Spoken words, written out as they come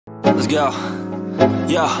Let's go.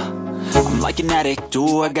 Yo, I'm like an addict,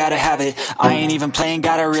 do I gotta have it. I ain't even playing,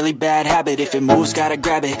 got a really bad habit. If it moves, gotta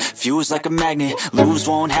grab it, fuse like a magnet. Lose,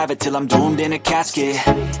 won't have it till I'm doomed in a casket.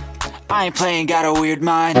 I ain't playing, got a weird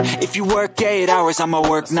mind. If you work 8 hours, I'ma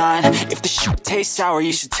work 9. If the shit tastes sour,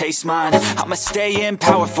 you should taste mine. I'ma stay in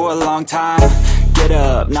power for a long time. Get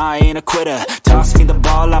up, nah, I ain't a quitter. Toss me the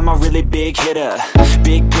ball, I'm a really big hitter.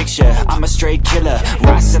 Big picture, I'm a straight killer.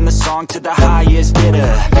 Rising the song to the highest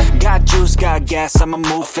bidder. Got juice, got gas, I'ma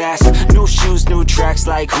move fast. New shoes, new tracks,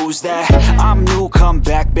 like who's that? I'm new, come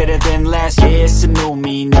back, better than last. Yeah, it's a new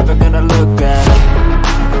me, never gonna look back.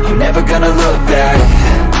 I'm never gonna look back.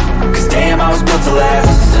 Cause damn, I was built to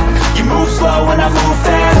last. You move slow